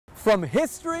From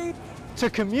history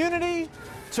to community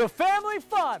to family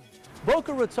fun,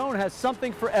 Boca Raton has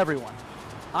something for everyone.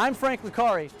 I'm Frank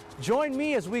Licari. Join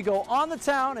me as we go on the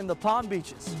town in the Palm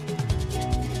Beaches.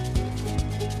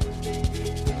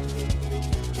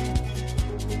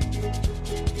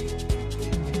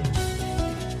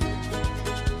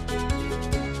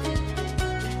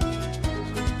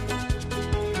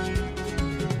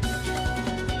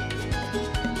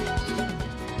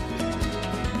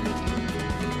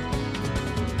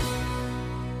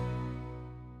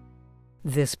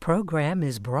 This program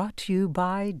is brought to you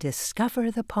by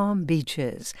Discover the Palm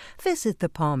Beaches. Visit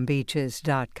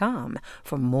thepalmbeaches.com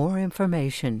for more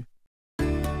information. A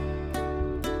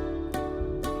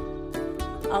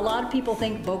lot of people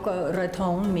think Boca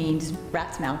Raton means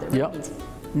rat's mouth. It really means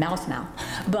mouse mouth.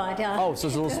 But, oh, so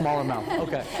it's a little smaller mouth.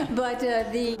 Okay. But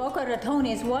the Boca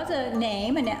Ratones was a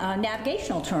name, a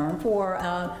navigational term for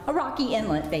a rocky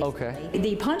inlet, basically. Okay.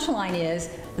 The punchline is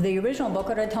the original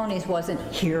Boca Ratones wasn't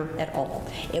here at all.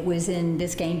 It was in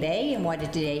Biscayne Bay in what is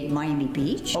today Miami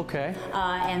Beach. Okay.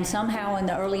 And somehow in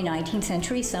the early 19th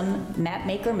century, some map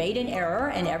maker made an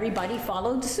error and everybody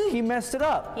followed suit. He messed it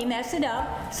up. He messed it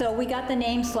up, so we got the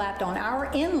name slapped on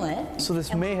our inlet. So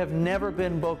this may have never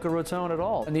been Boca Raton at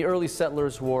all. And the early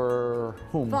settlers were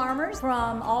whom? Farmers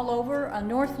from all over,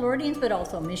 North Floridians, but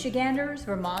also Michiganders,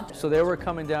 Vermonters. So they were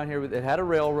coming down here. It had a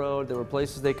railroad. There were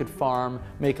places they could farm,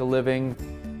 make a living.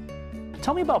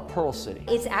 Tell me about Pearl City.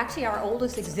 It's actually our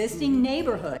oldest existing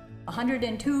neighborhood.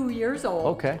 102 years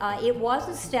old. Okay. It was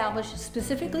established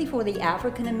specifically for the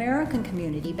African American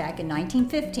community back in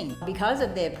 1915. Because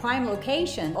of the prime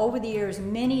location, over the years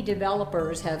many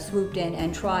developers have swooped in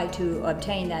and tried to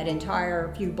obtain that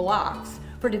entire few blocks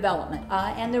for development,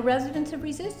 and the residents have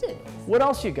resisted. What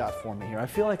else you got for me here? I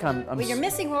feel like I'm Well, you're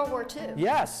missing World War II.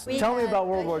 Yes, tell me about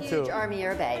World War II. Huge Army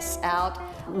Air Base out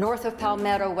north of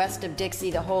Palmetto, west of Dixie,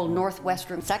 the whole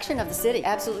northwestern section of the city,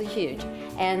 absolutely huge.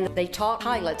 And they taught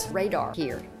pilots radar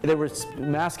here. They were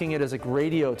masking it as like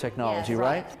radio technology, Yes,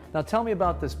 right? right. Now tell me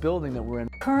about this building that we're in.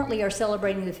 Currently are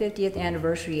celebrating the 50th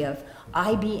anniversary of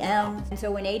IBM. And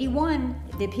so in '81,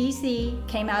 the PC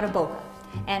came out of Boca.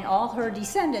 And all her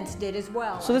descendants did as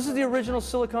well. So this is the original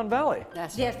Silicon Valley.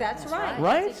 Yes, that's right.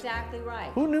 Right? That's exactly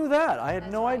right. Who knew that? I had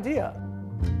no idea.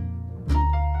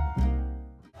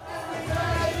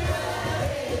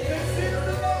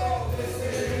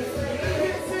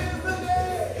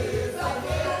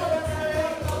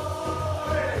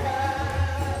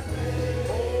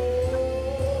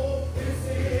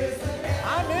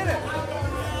 I'm in it.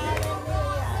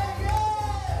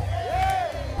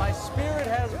 My spirit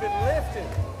has been lifted.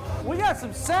 We got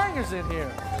some singers in here.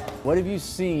 What have you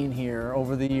seen here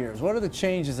over the years? What are the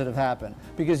changes that have happened?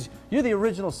 Because you're the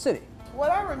original city.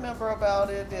 What I remember about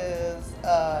it is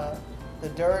the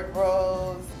dirt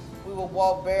roads. We would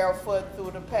walk barefoot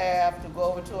through the path to go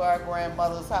over to our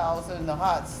grandmother's house in the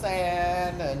hot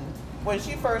sand. And when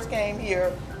she first came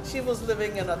here, she was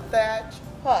living in a thatch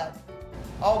hut.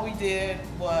 All we did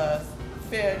was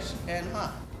fish and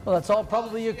hunt. Well, that's all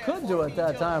probably you could do at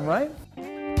that time, right?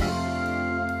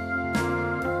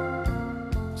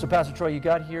 So, Pastor Troy, you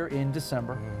got here in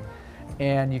December,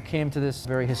 and you came to this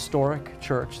very historic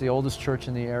church, the oldest church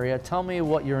in the area. Tell me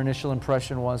what your initial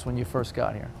impression was when you first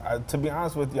got here. To be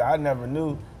honest with you, I never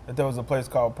knew that there was a place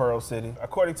called Pearl City.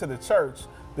 According to the church,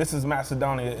 this is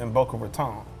Macedonia in Boca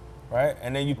Raton, right?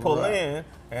 And then you pull in,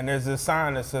 and there's this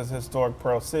sign that says Historic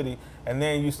Pearl City, and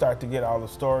then you start to get all the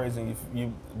stories, and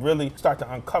you really start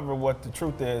to uncover what the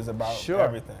truth is about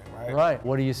everything, right? Right.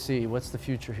 What do you see? What's the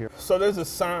future here? So there's a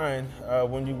sign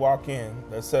when you walk in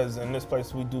that says, in this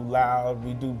place we do loud,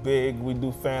 we do big, we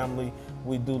do family,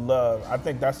 we do love. I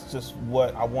think that's just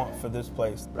what I want for this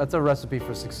place. That's a recipe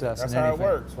for success. That's in how anything. it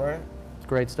works, right? It's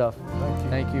great stuff.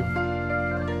 Thank you. Thank you.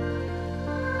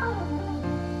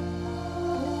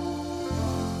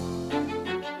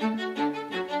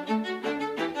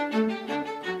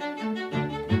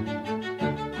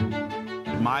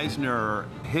 Mizner,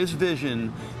 his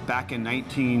vision back in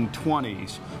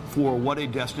 1920s for what a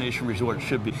destination resort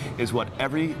should be is what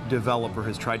every developer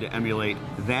has tried to emulate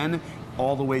then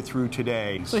all the way through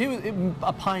today. So he was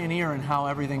a pioneer in how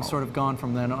everything's sort of gone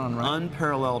from then on, right?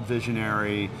 Unparalleled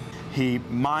visionary. He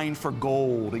mined for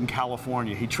gold in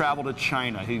California. He traveled to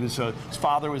China. His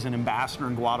father was an ambassador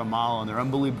in Guatemala, and there are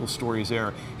unbelievable stories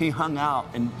there. He hung out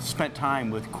and spent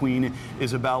time with Queen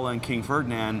Isabella and King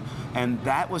Ferdinand, and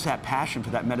that was that passion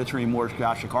for that Mediterranean Moorish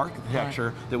Gothic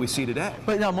architecture that we see today.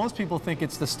 But now most people think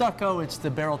it's the stucco, it's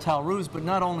the barrel tile roofs, but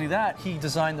not only that, he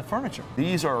designed the furniture.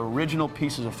 These are original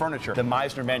pieces of furniture. The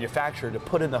Mizner manufactured to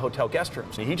put in the hotel guest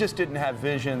rooms. He just didn't have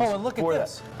visions Oh, and look at for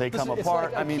this. that. They come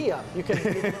apart. It's like IKEA. You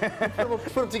can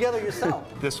put them together yourself.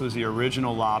 This was the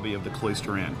original lobby of the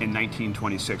Cloister Inn in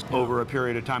 1926. Over a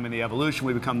period of time in the evolution,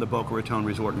 we become the Boca Raton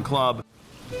Resort and Club.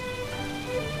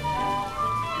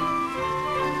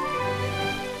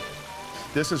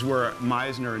 This is where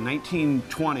Mizner in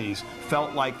 1920s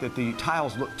felt like that the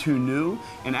tiles looked too new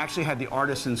and actually had the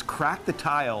artisans crack the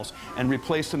tiles and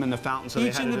replace them in the fountain. So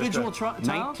Each they had individual tile?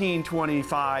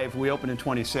 1925, we opened in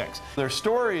 26. There are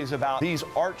stories about these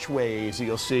archways that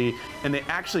you'll see, and they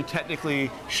actually technically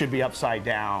should be upside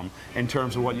down in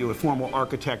terms of what a formal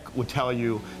architect would tell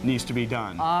you needs to be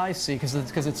done. I see, because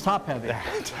it's top heavy.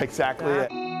 That's exactly it.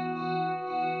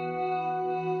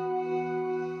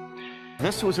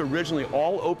 This was originally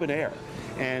all open air,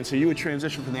 and so you would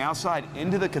transition from the outside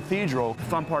into the cathedral. The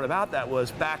fun part about that was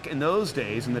back in those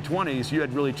days, in the 20s, you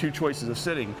had really two choices of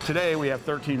sitting. Today we have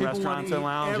 13 People restaurants and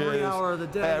lounges. every hour of the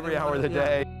day. Every hour of the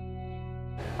day.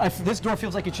 This door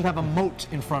feels like it should have a moat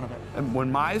in front of it. And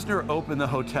when Mizner opened the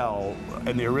hotel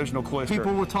in the original cloister,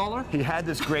 People were taller? he had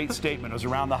this great statement. It was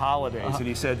around the holidays, and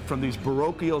he said, "From these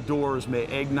parochial doors, may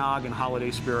eggnog and holiday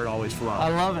spirit always flow." I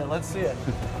love it. Let's see it.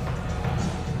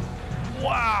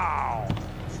 Wow!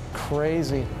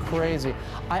 Crazy, crazy.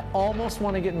 I almost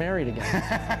want to get married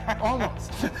again.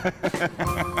 Almost.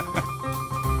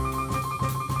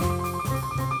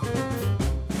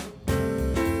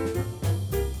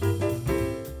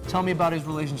 Tell me about his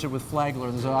relationship with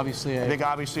Flagler. There's obviously I think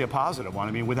obviously a positive one.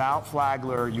 I mean, without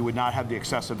Flagler, you would not have the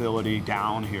accessibility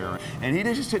down here. And he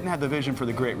just didn't have the vision for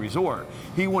the great resort.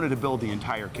 He wanted to build the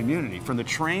entire community. From the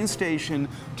train station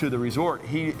to the resort,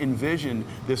 he envisioned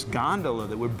this gondola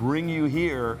that would bring you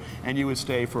here, and you would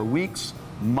stay for weeks,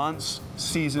 months,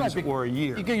 seasons, or a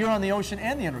year. You're on the ocean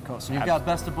and the intercoastal. You've got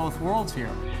best of both worlds here.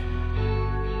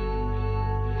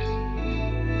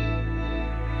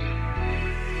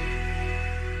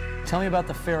 Tell me about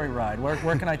the ferry ride. Where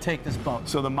can I take this boat?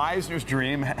 So the Mizner's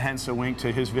dream, hence a wink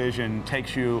to his vision,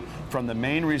 takes you from the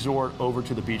main resort over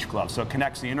to the beach club. So it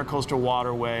connects the intercoastal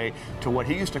waterway to what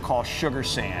he used to call sugar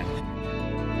sand.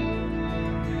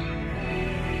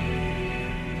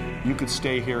 You could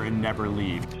stay here and never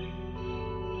leave.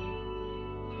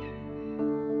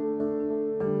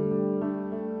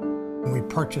 We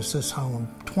purchased this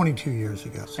home 22 years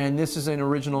ago. And this is an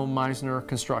original Mizner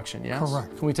construction, yes?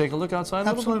 Correct. Can we take a look outside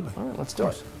a little bit? Absolutely. All right, let's do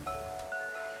it.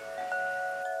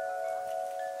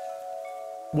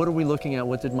 What are we looking at?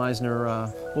 What did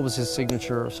Mizner, what was his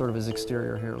signature, sort of his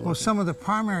exterior here? Well, some of the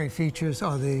primary features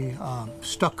are the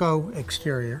stucco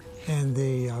exterior and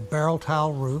the barrel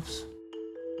tile roofs.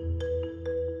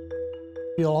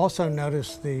 You'll also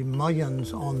notice the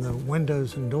mullions on the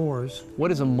windows and doors. What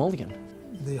is a mullion?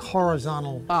 The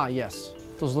horizontal. Ah, yes.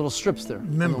 Those little strips there.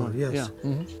 Member, yes. Yeah.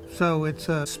 Mm-hmm. So it's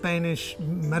a Spanish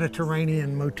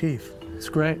Mediterranean motif. It's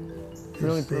great.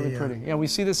 Really, really pretty. Yeah, we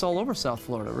see this all over South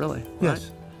Florida, really.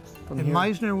 Yes. Right? And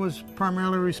Mizner was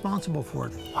primarily responsible for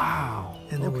it. Wow.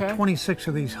 And there were 26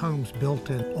 of these homes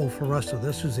built in Old Floresta.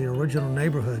 This is the original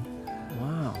neighborhood.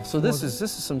 Wow. So this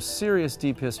is some serious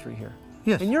deep history here.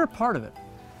 Yes. And you're a part of it.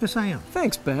 Yes, I am.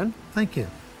 Thanks, Ben. Thank you.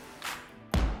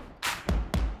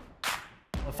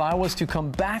 If I was to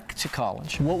come back to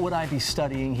college, what would I be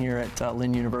studying here at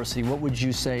Lynn University? What would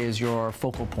you say is your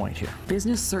focal point here?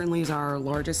 Business certainly is our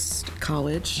largest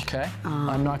college. Okay.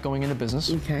 I'm not going into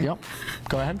business. Okay. Yep.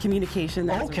 Go ahead. Communication,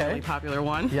 that's a really popular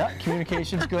one. Yeah,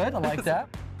 communication's good. I like that.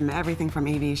 Everything from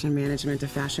aviation management to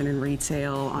fashion and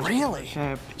retail. Really?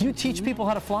 Do you teach people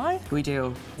how to fly? We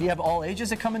do. Do you have all ages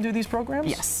that come and do these programs?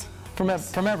 Yes.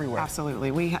 From everywhere?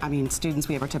 Absolutely. I mean, students,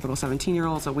 we have our typical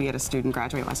 17-year-olds, so we had a student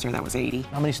graduate last year that was 80.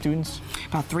 How many students?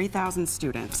 About 3,000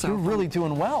 students. So you're really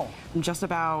doing well. Just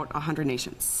about 100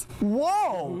 nations.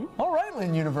 Whoa! All right,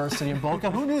 Lynn University in Boca.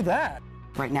 Who knew that?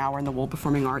 Right now we're in the Wool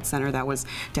Performing Arts Center that was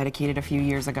dedicated a few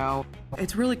years ago.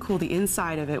 It's really cool. The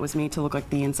inside of it was made to look like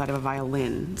the inside of a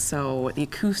violin. So the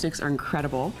acoustics are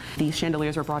incredible. These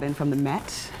chandeliers were brought in from the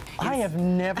Met. I have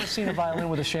never seen a violin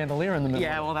with a chandelier in the middle.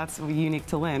 Yeah, well, that's unique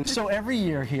to Lynn. So every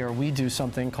year here we do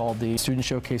something called the Student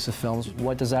Showcase of Films.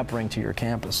 What does that bring to your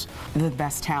campus? The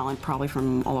best talent probably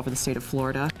from all over the state of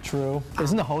Florida. True.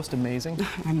 Isn't the host amazing?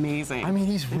 Amazing. I mean,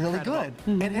 he's really good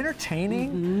and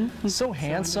entertaining, so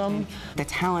handsome. The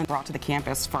talent brought to the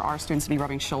campus for our students to be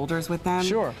rubbing shoulders with them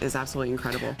is absolutely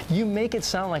incredible. You make it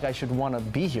sound like I should want to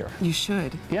be here. You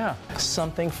should. Yeah.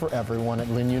 Something for everyone at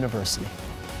Lynn University.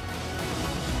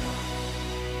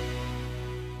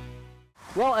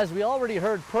 Well, as we already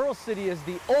heard, Pearl City is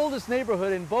the oldest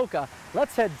neighborhood in Boca.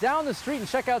 Let's head down the street and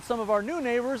check out some of our new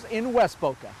neighbors in West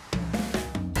Boca.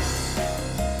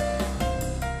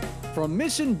 From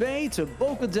Mission Bay to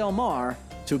Boca del Mar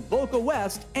to Boca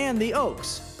West and the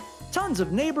Oaks. Tons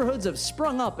of neighborhoods have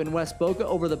sprung up in West Boca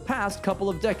over the past couple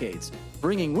of decades,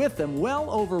 bringing with them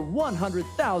well over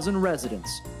 100,000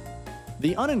 residents.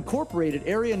 The unincorporated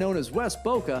area known as West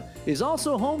Boca is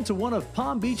also home to one of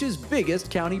Palm Beach's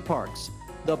biggest county parks,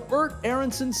 the Burt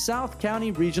Aronson South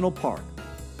County Regional Park.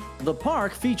 The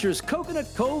park features Coconut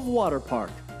Cove Water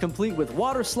Park, complete with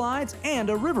water slides and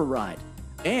a river ride,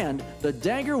 and the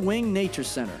Dagger Wing Nature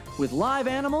Center, with live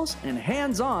animals and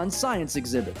hands-on science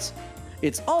exhibits.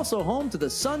 It's also home to the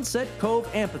Sunset Cove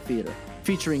Amphitheater,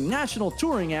 featuring national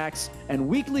touring acts and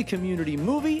weekly community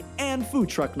movie and food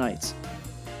truck nights.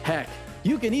 Heck,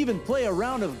 you can even play a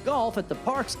round of golf at the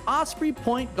park's Osprey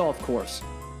Point Golf Course,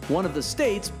 one of the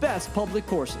state's best public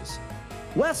courses.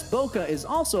 West Boca is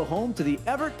also home to the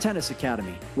Everett Tennis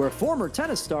Academy, where former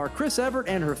tennis star Chris Evert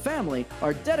and her family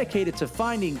are dedicated to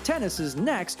finding tennis's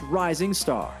next rising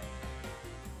star.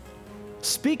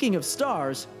 Speaking of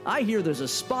stars, I hear there's a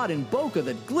spot in Boca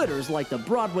that glitters like the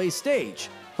Broadway stage.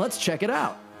 Let's check it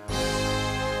out.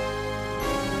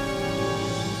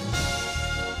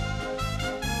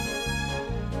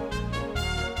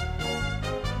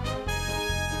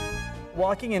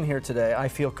 Walking in here today, I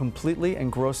feel completely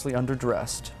and grossly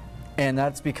underdressed. And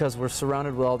that's because we're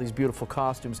surrounded with all these beautiful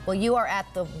costumes. Well, you are at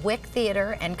the Wick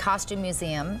Theater and Costume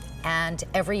Museum, and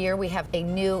every year we have a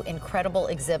new incredible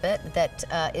exhibit that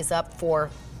is up for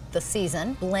the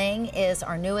season. Bling is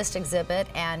our newest exhibit,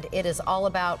 and it is all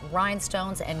about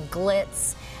rhinestones and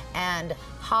glitz and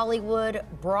Hollywood,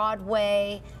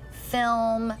 Broadway,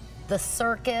 film, the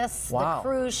circus, the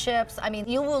cruise ships. I mean,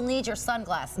 you will need your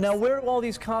sunglasses. Now, where do all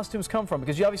these costumes come from?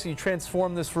 Because you obviously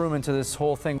transformed this room into this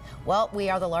whole thing. Well, we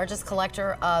are the largest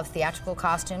collector of theatrical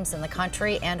costumes in the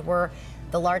country, and we're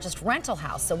the largest rental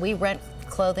house. So we rent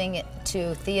clothing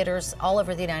to theaters all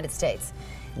over the United States.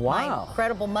 Wow. My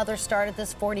incredible mother started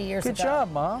this 40 years ago. Good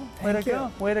job, Mom. Way to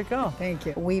go. Way to go. Thank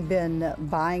you. We've been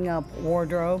buying up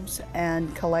wardrobes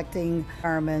and collecting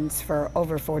garments for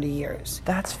over 40 years.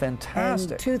 That's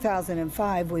fantastic. In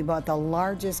 2005, we bought the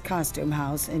largest costume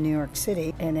house in New York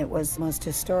City, and it was the most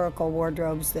historical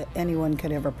wardrobes that anyone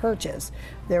could ever purchase.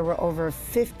 There were over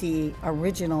 50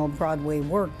 original Broadway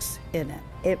works in it.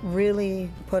 It really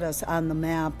put us on the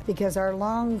map because our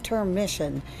long-term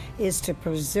mission is to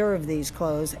preserve these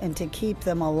clothes and to keep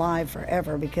them alive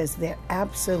forever because they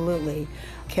absolutely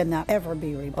cannot ever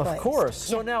be replaced. Of course.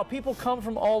 So now people come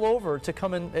from all over to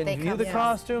come and view the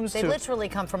costumes. They literally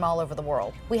come from all over the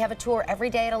world. We have a tour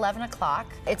every day at 11 o'clock.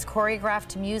 It's choreographed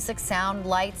to music, sound,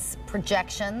 lights,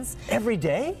 projections. Every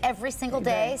day? Every single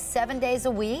day, 7 days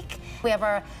a week. We have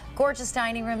our gorgeous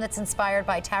dining room that's inspired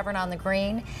by Tavern on the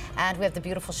Green, and we have the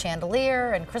beautiful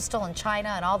chandelier and crystal and china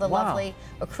and all the lovely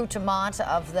accoutrement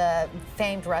of the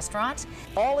famed restaurant.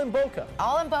 All in Boca?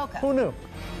 All in Boca. Who knew?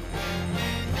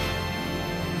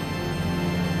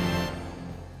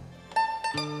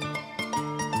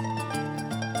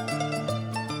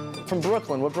 From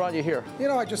Brooklyn, what brought you here? You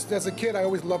know, as a kid, I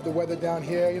always loved the weather down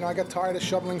here. You know, I got tired of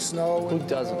shoveling snow. Who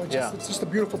doesn't? It's just a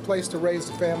beautiful place to raise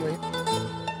the family.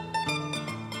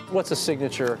 What's a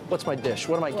signature? What's my dish?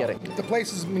 What am I getting? The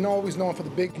place is always known for the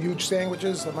big, huge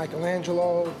sandwiches, the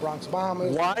Michelangelo, Bronx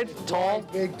Bombers. Wide, tall?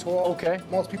 Big, tall. Okay.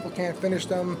 Most people can't finish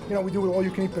them. You know, we do an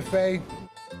all-you-can-eat buffet.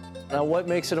 Now, what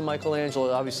makes it a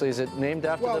Michelangelo? Obviously, is it named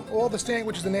after all the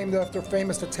sandwiches are named after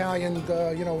famous Italian,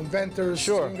 inventors,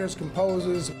 singers,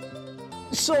 composers.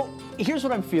 So, here's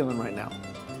what I'm feeling right now.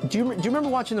 Do you remember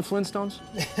watching the Flintstones?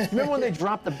 Remember when they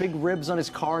dropped the big ribs on his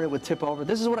car and it would tip over?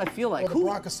 This is what I feel like. The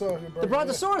Brontosaurus burger. The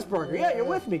Brontosaurus burger. Yeah, you're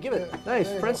with me. Give it. Nice.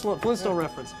 Flintstone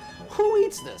reference. Who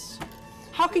eats this?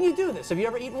 How can you do this? Have you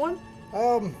ever eaten one?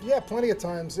 Yeah, plenty of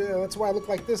times. Yeah, that's why I look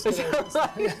like this today.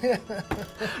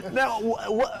 Now,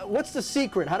 what's the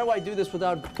secret? How do I do this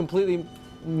without completely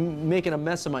making a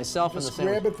mess of myself in the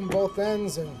sandwich? Just grab it from both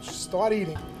ends and start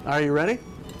eating. Are you ready?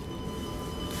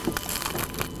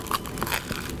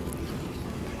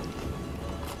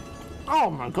 Oh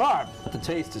my God! The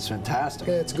taste is fantastic.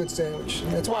 Yeah, it's a good sandwich.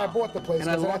 That's why I bought the place. And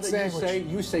I love that sandwich.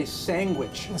 you say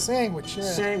sandwich. A sandwich, yeah.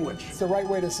 Sandwich. It's the right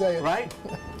way to say it. Right?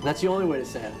 That's the only way to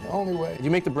say it. The only way. Do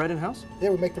you make the bread in-house? Yeah,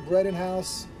 we make the bread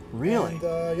in-house. Really?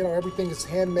 And, everything is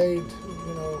handmade.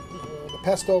 The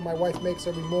pesto my wife makes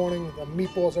every morning. The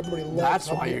meatballs everybody loves. That's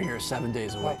why you're here 7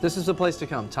 days a week. This is the place to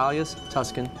come. Talia's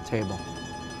Tuscan Table.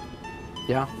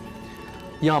 Yeah?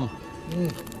 Yum.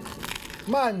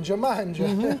 Mangia, mangia.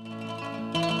 Mm-hmm.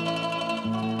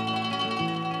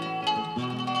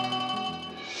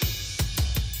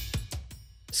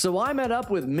 So I met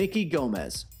up with Mickey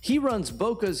Gomez. He runs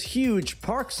Boca's huge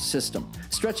parks system,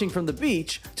 stretching from the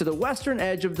beach to the western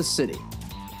edge of the city.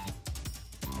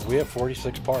 We have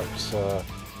 46 parks.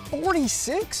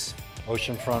 46?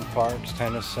 Oceanfront parks,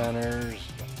 tennis centers.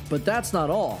 But that's not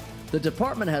all. The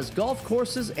department has golf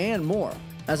courses and more.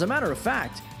 As a matter of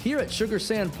fact, here at Sugar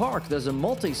Sand Park, there's a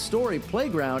multi-story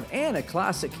playground and a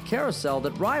classic carousel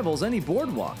that rivals any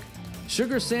boardwalk.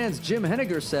 Sugar Sand's Jim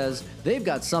Henniger says they've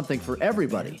got something for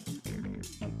everybody.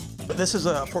 This is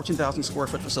a 14,000 square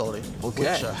foot facility,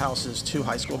 which houses 2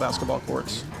 high school basketball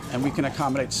courts, and we can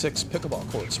accommodate 6 pickleball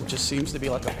courts, which just seems to be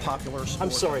like a popular sport.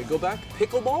 I'm sorry, go back.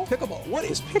 Pickleball? Pickleball. What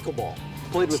is pickleball?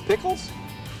 Played with pickles?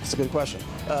 That's a good question.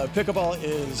 Pickleball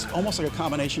is almost like a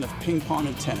combination of ping pong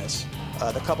and tennis.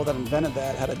 The couple that invented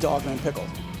that had a dog named Pickle.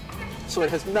 So it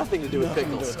has nothing to do with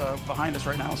pickles. Behind us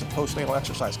right now is a postnatal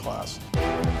exercise class.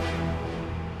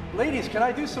 Ladies, can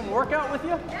I do some workout with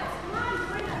you? Yes, come on.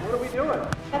 What are we doing?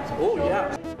 Oh,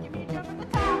 yeah.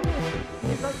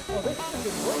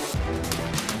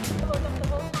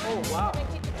 Oh, wow.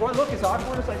 Do I look as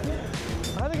awkward as I do?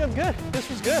 I think I'm good. This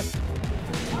was good.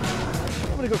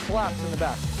 I'm going to go collapse in the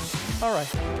back. All right.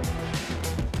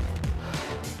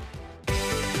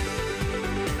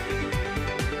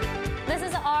 This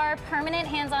is our permanent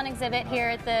hands-on exhibit here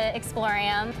at the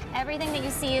Explorium. Everything that you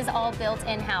see is all built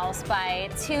in-house by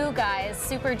 2 guys,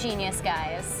 super genius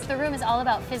guys. The room is all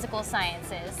about physical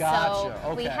sciences. Gotcha.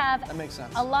 So we Okay. have That makes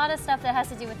sense. a lot of stuff that has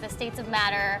to do with the states of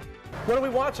matter. What are we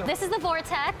watching? This is the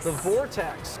vortex. The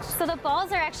vortex. So the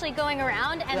balls are actually going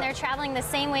around and they're traveling the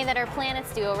same way that our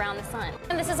planets do around the sun.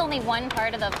 And this is only one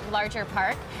part of the larger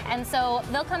park. And so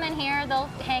they'll come in here, they'll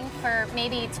hang for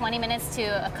maybe 20 minutes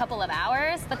to a couple of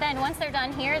hours. But then once they're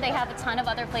done here, they have a ton of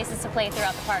other places to play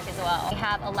throughout the park as well. We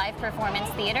have a live performance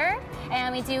theater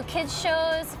and we do kids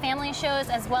shows, family shows,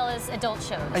 as well as adult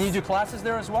shows. And you do classes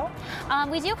there as well?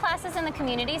 We do classes in the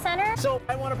community center. So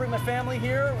I want to bring my family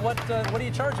here. What are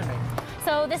you charging me?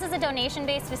 So this is a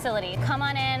donation-based facility. Come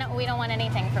on in, we don't want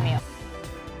anything from you.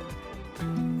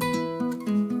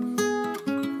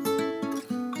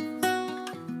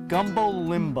 Gumbo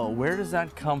limbo, where does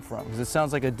that come from? Because it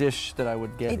sounds like a dish that I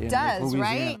would get in It does, Louisiana.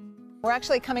 right? We're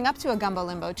actually coming up to a gumbo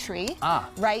limbo tree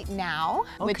right now,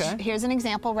 which here's an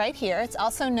example right here. It's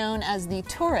also known as the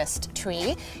tourist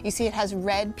tree. You see it has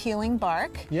red peeling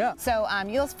bark. Yeah. So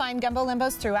you'll find gumbo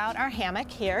limbos throughout our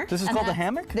hammock here. This is called a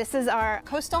hammock? This is our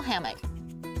coastal hammock.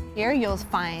 Here you'll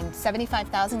find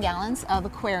 75,000 gallons of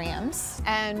aquariums.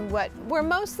 And what we're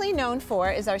mostly known for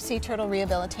is our sea turtle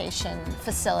rehabilitation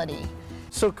facility.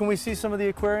 So can we see some of the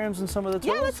aquariums and some of the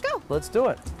turtles? Yeah, let's go. Let's do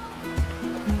it.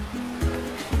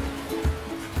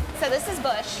 So this is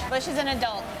Bush. Bush is an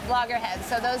adult loggerhead.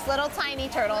 So those little tiny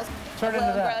turtles will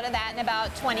grow to that in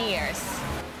about 20 years.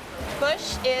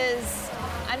 Bush is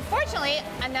unfortunately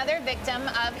another victim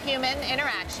of human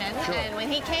interaction. Sure. And when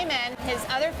he came in, his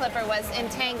other flipper was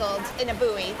entangled in a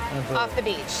buoy off the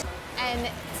beach. And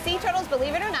sea turtles,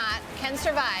 believe it or not, can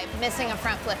survive missing a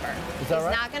front flipper. Is that right?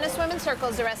 He's not going to swim in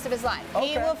circles the rest of his life.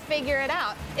 He will figure it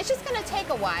out. It's just going to take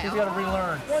a while. You've got to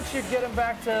relearn. Once you get him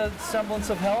back to semblance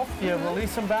of health, you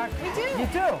release him back. We do. You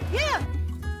do? Yeah.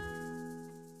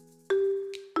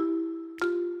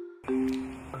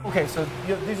 Okay, so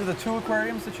these are the 2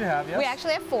 aquariums that you have, yes? We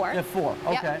actually have 4. You have 4,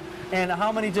 okay. Yep. And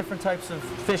how many different types of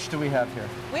fish do we have here?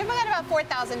 We've got about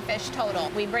 4,000 fish total.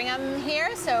 We bring them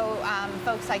here so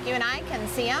folks like you and I can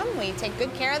see them. We take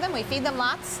good care of them. We feed them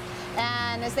lots.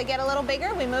 And as they get a little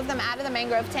bigger, we move them out of the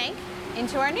mangrove tank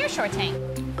into our nearshore tank.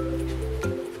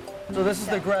 So this is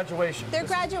their graduation? They're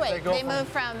graduate. They move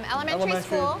from elementary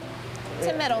school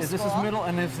to middle school. Is this middle,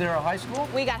 and is there a high school?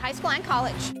 We got high school and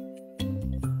college.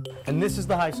 And this is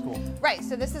the high school? Right,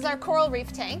 so this is our coral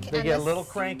reef tank. They get a little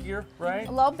crankier, right?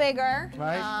 A little bigger.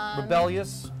 Right,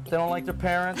 rebellious. They don't like their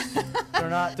parents. They're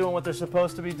not doing what they're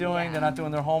supposed to be doing. Yeah. They're not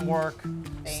doing their homework.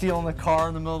 Stealing the car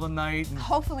in the middle of the night.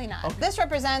 Hopefully not. Okay. This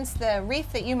represents the reef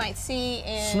that you might see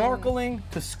in snorkeling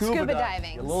to scuba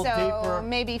diving. A little so deeper.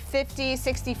 Maybe 50,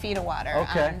 60 feet of water.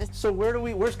 Okay. So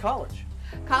where's college?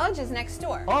 College is next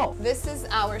door. Oh. This is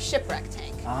our shipwreck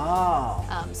tank. Oh.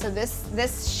 So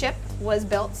this ship was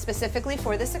built specifically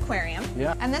for this aquarium.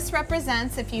 Yeah. And this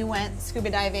represents if you went scuba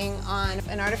diving on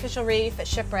an artificial reef, a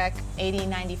shipwreck, 80,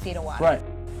 90 feet of water. Right.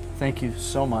 Thank you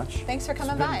so much. Thanks for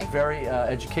coming It's been by. Very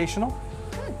educational.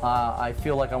 Good. I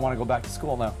feel like I want to go back to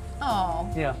school now. Oh.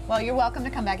 Yeah. Well, you're welcome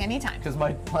to come back anytime. Because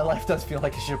my life does feel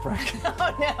like a shipwreck.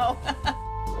 Oh, no.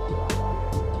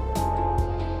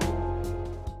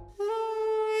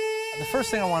 The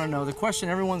first thing I want to know, the question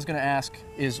everyone's going to ask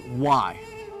is why?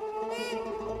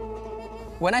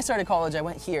 When I started college, I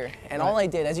went here, and all I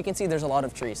did, as you can see, there's a lot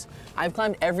of trees. I've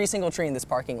climbed every single tree in this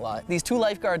parking lot. These 2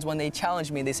 lifeguards, when they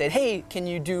challenged me, they said, hey, can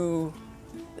you do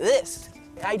this?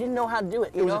 I didn't know how to do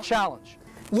it. It was a challenge.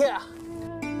 Yeah.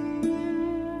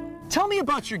 Tell me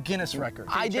about your Guinness record.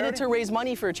 I did it to raise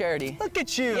money for a charity. Look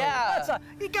at you. Yeah.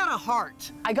 You got a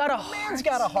heart. I got a heart. Man's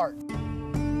got a heart.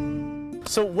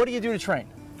 So what do you do to train?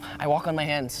 I walk on my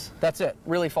hands. That's it?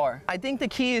 Really far. I think the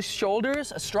key is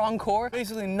shoulders, a strong core.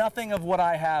 Basically nothing of what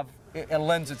I have it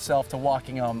lends itself to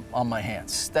walking on my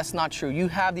hands. That's not true. You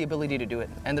have the ability to do it.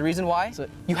 And the reason why?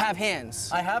 You have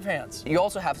hands. I have hands. You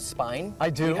also have a spine. I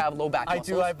do. You have low back muscles.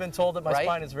 I do. I've been told that my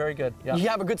spine is very good. Yeah. You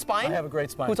have a good spine? I have a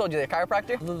great spine. Who told you that? A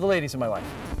chiropractor? The ladies in my life.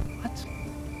 What?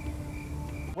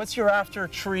 What's your after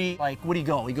tree, like, what do you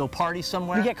go? You go party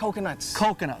somewhere? We get coconuts.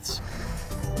 Coconuts.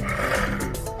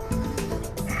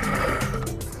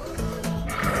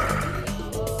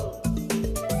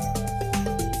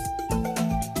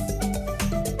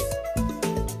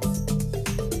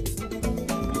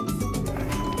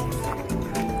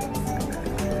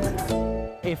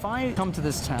 If I come to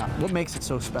this town, what makes it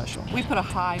so special? We put a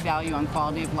high value on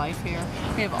quality of life here.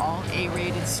 We have all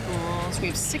A-rated schools. We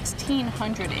have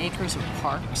 1,600 acres of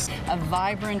parks, a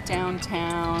vibrant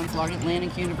downtown, Florida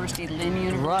Atlantic University, Lynn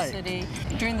University.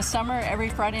 Right. During the summer, every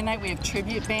Friday night, we have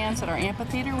tribute bands at our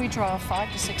amphitheater. We draw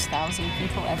 5,000 to 6,000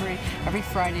 people every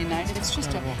Friday night. It's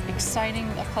just an exciting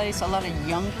place, a lot of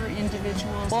younger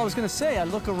individuals. Well, I was going to say, I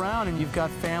look around and you've got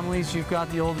families, you've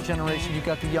got the older generation, you've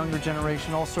got the younger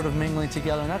generation, all sort of mingling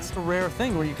together. And that's a rare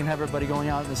thing where you can have everybody going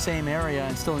out in the same area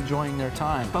and still enjoying their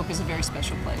time. Boca's a very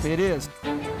special place. It is.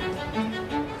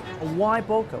 Why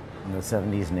Boca? In the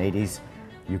 70s and 80s,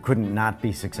 you couldn't not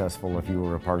be successful if you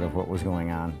were a part of what was going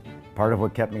on. Part of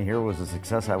what kept me here was the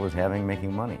success I was having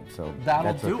making money. So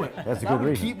that'll do it. That's a good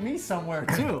reason. Keep me somewhere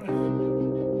too.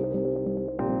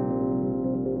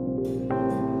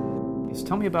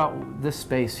 Tell me about this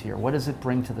space here. What does it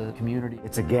bring to the community?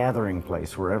 It's a gathering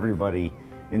place where everybody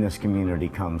in this community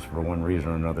comes for one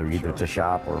reason or another, either to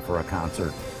shop or for a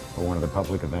concert or one of the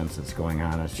public events that's going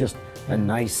on. It's just a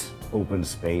nice open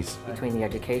space. Between the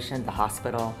education, the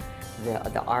hospital,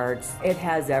 the arts, it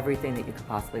has everything that you could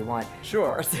possibly want.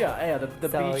 Sure. Yeah, the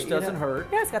beach doesn't hurt.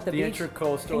 Yeah, it's got the beach.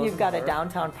 Intercoastal. And you've got a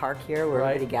downtown park here where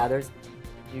everybody gathers.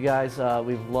 You guys,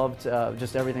 we've loved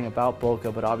just everything about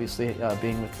Boca, but obviously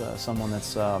being with someone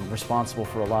that's responsible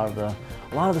for a lot of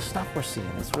the stuff we're seeing.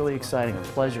 It's really exciting. A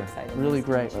pleasure. Really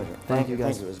great. Thank you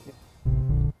guys.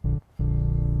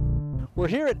 We're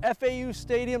here at FAU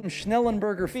Stadium,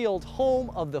 Schnellenberger Field, home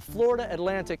of the Florida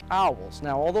Atlantic Owls.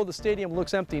 Now, although the stadium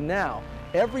looks empty now,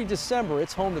 every December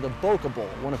it's home to the Boca Bowl,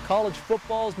 one of college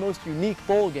football's most unique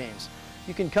bowl games.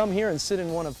 You can come here and sit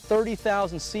in one of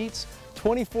 30,000 seats,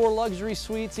 24 luxury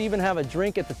suites, even have a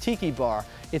drink at the Tiki Bar.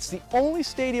 It's the only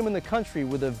stadium in the country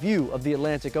with a view of the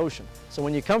Atlantic Ocean. So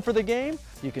when you come for the game,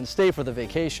 you can stay for the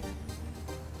vacation.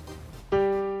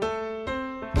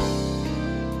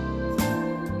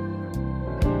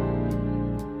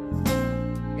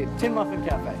 Tin Muffin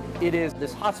Cafe. It is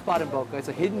this hot spot in Boca. It's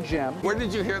a hidden gem. Where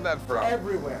did you hear that from?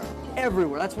 Everywhere.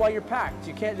 Everywhere. That's why you're packed.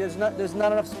 You can't. There's not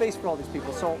enough space for all these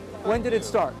people. So when did it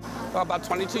start? Well, about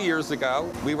 22 years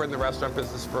ago. We were in the restaurant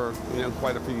business for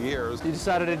quite a few years. You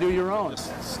decided to do your own.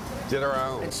 Just did our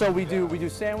own. And so we do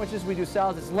sandwiches, we do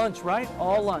salads. It's lunch, right?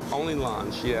 All lunch. Only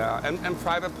lunch, yeah. And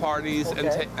private parties and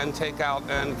takeout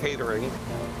and catering.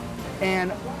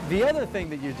 And the other thing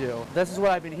that you do, this is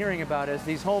what I've been hearing about, is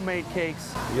these homemade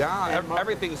cakes. Yeah,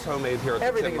 everything's homemade here at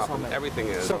Everything the is Tin Muffin. homemade. Everything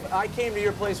is. So if I came to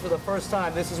your place for the first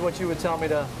time, this is what you would tell me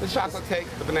to... The chocolate cake,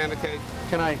 the banana cake.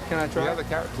 Can I try? Yeah, the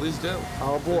carrot. Please do.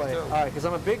 Oh boy. Please do. All right, because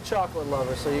I'm a big chocolate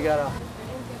lover, so you gotta...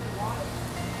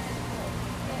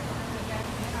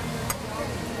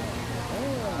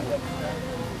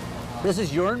 This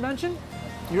is your invention?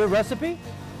 Your recipe?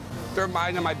 They're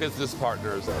mine and my business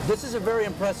partners. This is a very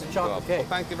impressive chocolate cake. Well,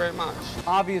 thank you very much.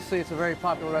 Obviously, it's a very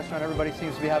popular restaurant. Everybody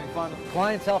seems to be having fun.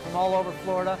 Clientele from all over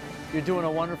Florida. You're doing a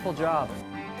wonderful job.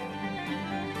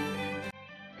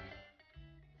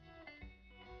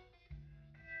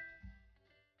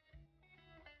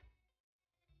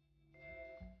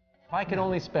 If I could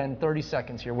only spend 30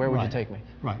 seconds here, where would you take me?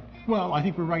 Right. Well, I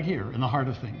think we're right here in the heart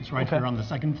of things, right here on the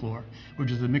second floor,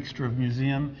 which is a mixture of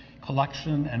museum,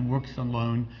 collection, and works on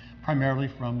loan, primarily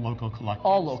from local collectors.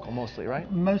 All local, mostly, right?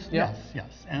 Yes.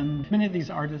 And many of these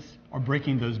artists are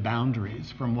breaking those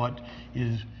boundaries from what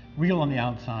is real on the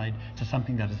outside to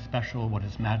something that is special, what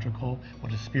is magical,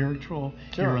 what is spiritual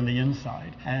here on the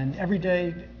inside. And every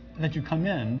day that you come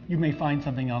in, you may find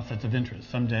something else that's of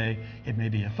interest. Someday it may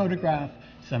be a photograph,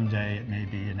 someday it may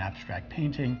be an abstract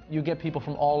painting. You get people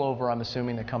from all over, I'm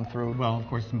assuming, that come through. Well, of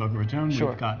course, in Boca Raton,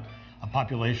 we've got a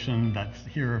population that's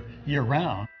here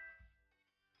year-round.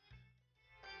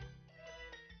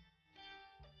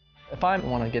 If I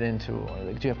want to get into,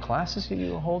 do you have classes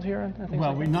you hold here? And things Well,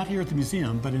 like we're not here at the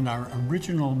museum, but in our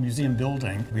original museum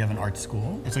building, we have an art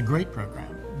school. It's a great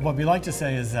program. What we like to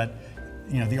say is that,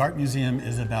 the art museum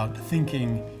is about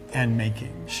thinking and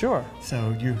making. Sure.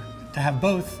 So to have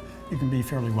both, you can be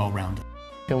fairly well-rounded.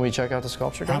 Can we check out the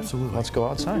sculpture garden? Absolutely. Let's go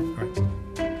outside. Right.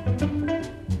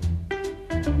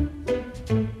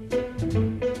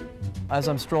 As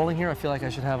I'm strolling here, I feel like I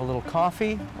should have a little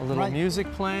coffee, a little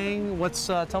music playing.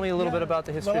 Tell me a little bit about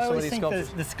the history of some of these sculptures.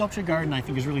 The sculpture garden, I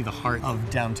think, is really the heart of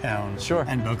downtown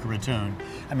and Boca Raton.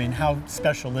 I mean, how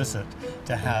special is it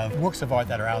to have works of art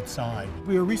that are outside?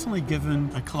 We were recently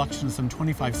given a collection of some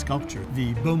 25 sculptures.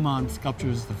 The Beaumont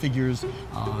sculptures, the figures,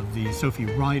 the Sophie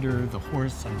Ryder, the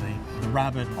horse, and the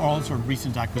rabbit, are all sort of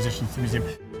recent acquisitions to the museum.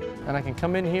 And I can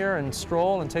come in here and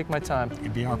stroll and take my time.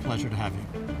 It'd be our pleasure to have you.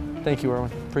 Thank you,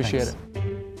 Erwin. Appreciate it.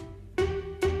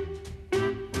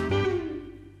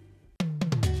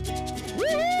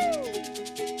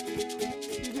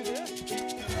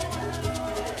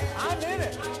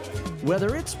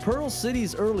 Whether it's Pearl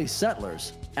City's early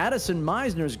settlers, Addison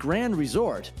Mizner's Grand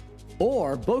Resort,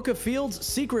 or Boca Field's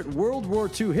secret World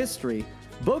War II history,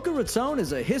 Boca Raton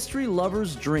is a history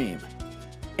lover's dream.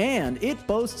 And it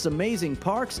boasts amazing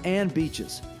parks and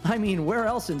beaches. I mean, where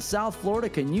else in South Florida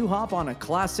can you hop on a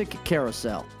classic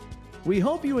carousel? We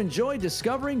hope you enjoy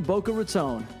discovering Boca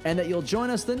Raton and that you'll join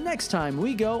us the next time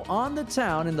we go on the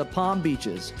town in the Palm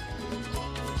Beaches.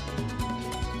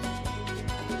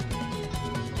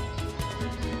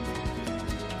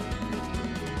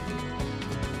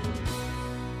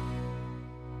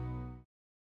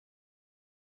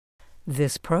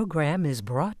 This program is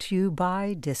brought to you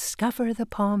by Discover the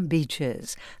Palm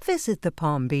Beaches. Visit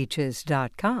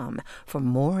thepalmbeaches.com for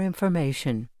more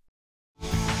information.